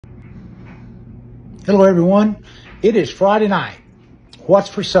Hello everyone, it is Friday night. What's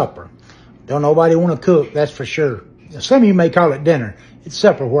for supper? Don't nobody want to cook, that's for sure. Some of you may call it dinner. It's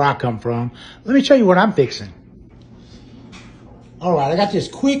supper where I come from. Let me show you what I'm fixing. All right, I got this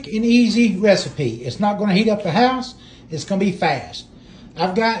quick and easy recipe. It's not going to heat up the house. It's going to be fast.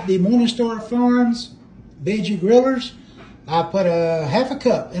 I've got the Morningstar Farms veggie grillers. I put a half a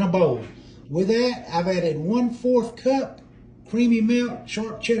cup in a bowl. With that, I've added 1/4 cup creamy milk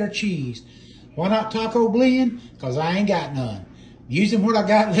sharp cheddar cheese. Why not taco blend? Because I ain't got none. Using what I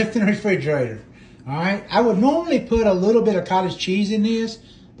got left in the refrigerator. All right. I would normally put a little bit of cottage cheese in this,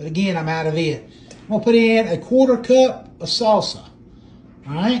 but again, I'm out of it. I'm going to put in a 1/4 cup of salsa.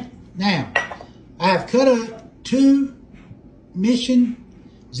 All right. Now, I have cut up 2 Mission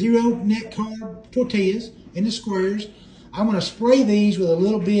Zero Net Carb tortillas into squares. I'm going to spray these with a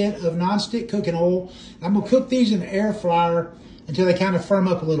little bit of nonstick cooking oil. I'm going to cook these in the air fryer until they kind of firm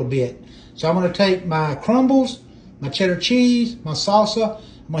up a little bit. So I'm going to take my crumbles, my cheddar cheese, my salsa.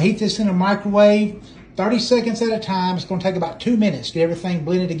 I'm going to heat this in a microwave 30 seconds at a time. It's going to take about 2 minutes to get everything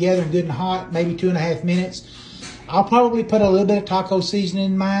blended together and good and hot, maybe 2.5 minutes. I'll probably put a little bit of taco seasoning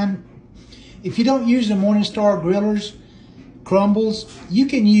in mine. If you don't use the Morningstar grillers, crumbles, you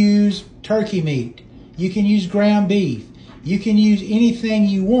can use turkey meat. You can use ground beef. You can use anything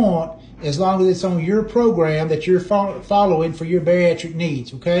you want as long as it's on your program that you're following for your bariatric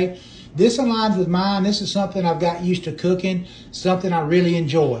needs, okay? This aligns with mine. This is something I've got used to cooking, something I really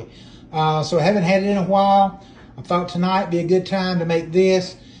enjoy. So I haven't had it in a while. I thought tonight would be a good time to make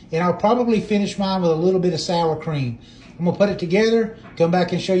this, and I'll probably finish mine with a little bit of sour cream. I'm going to put it together, come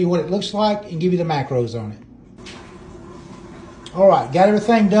back and show you what it looks like, and give you the macros on it. All right, got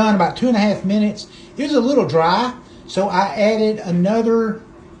everything done about 2.5 minutes. It was a little dry, so I added another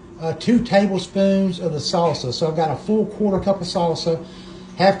 2 tablespoons of the salsa. So I've got a full 1/4 cup of salsa,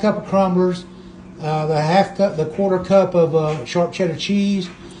 half cup of crumblers, the 1/4 cup of sharp cheddar cheese.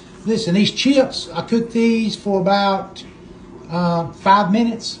 Listen, these chips, I cooked these for about 5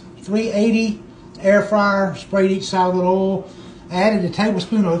 minutes, 380, air fryer, sprayed each side with oil. I added a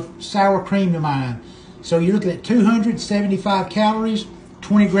tablespoon of sour cream to mine. So you're looking at 275 calories,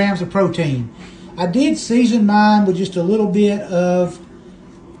 20 grams of protein. I did season mine with just a little bit of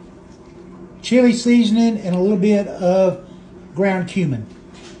chili seasoning and a little bit of ground cumin.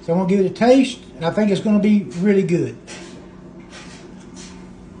 So I'm going to give it a taste, and I think it's going to be really good.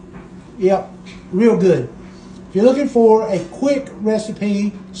 Yep, real good. If you're looking for a quick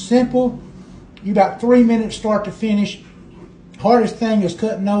recipe, simple, you about 3 minutes start to finish. Hardest thing is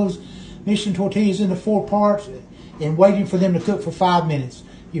cutting those Mission tortillas into 4 parts and waiting for them to cook for 5 minutes.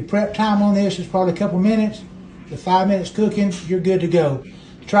 Your prep time on this is probably a couple minutes. The 5 minutes cooking, you're good to go.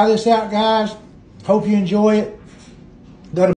 Try this out, guys. Hope you enjoy it.